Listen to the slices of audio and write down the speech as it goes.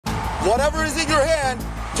Whatever is in your hand,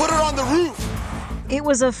 put it on the roof. It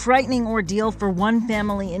was a frightening ordeal for one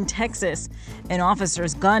family in Texas. An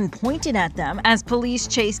officer's gun pointed at them as police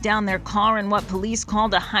chased down their car in what police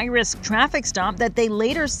called a high-risk traffic stop that they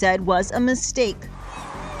later said was a mistake.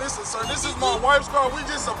 Listen, sir, this is my wife's car. We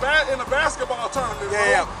just in a basketball tournament,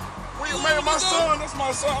 Yeah. We made my son, that's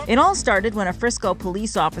my son. It all started when a Frisco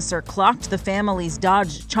police officer clocked the family's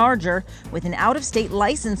Dodge Charger with an out-of-state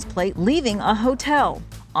license plate leaving a hotel.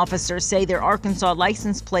 Officers say their Arkansas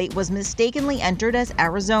license plate was mistakenly entered as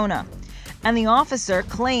Arizona. And the officer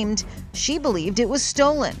claimed she believed it was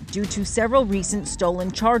stolen due to several recent stolen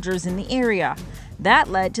Chargers in the area. That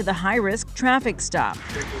led to the high-risk traffic stop.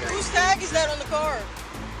 Whose tag is that on the car?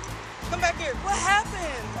 Come back here. What happened?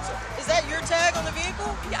 Is that your tag on the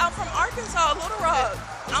vehicle? Yeah, I'm from Arkansas, Little Rock.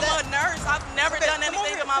 I'm a nurse. I've never done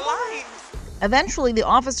anything in my life. Eventually, the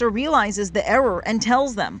officer realizes the error and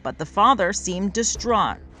tells them, but the father seemed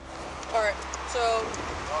distraught. All right, so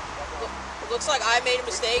it looks like I made a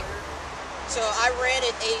mistake. So I ran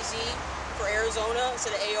it AZ for Arizona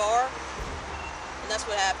instead of AR, and that's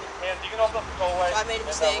what happened. So I made a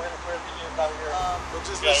mistake. But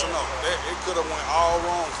just listen up, it could have went all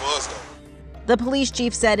wrong for us though. The police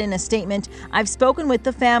chief said in a statement, "I've spoken with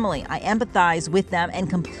the family. I empathize with them and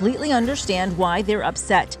completely understand why they're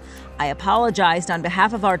upset. I apologized on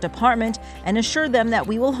behalf of our department and assured them that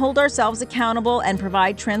we will hold ourselves accountable and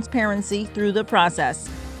provide transparency through the process."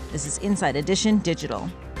 This is Inside Edition Digital.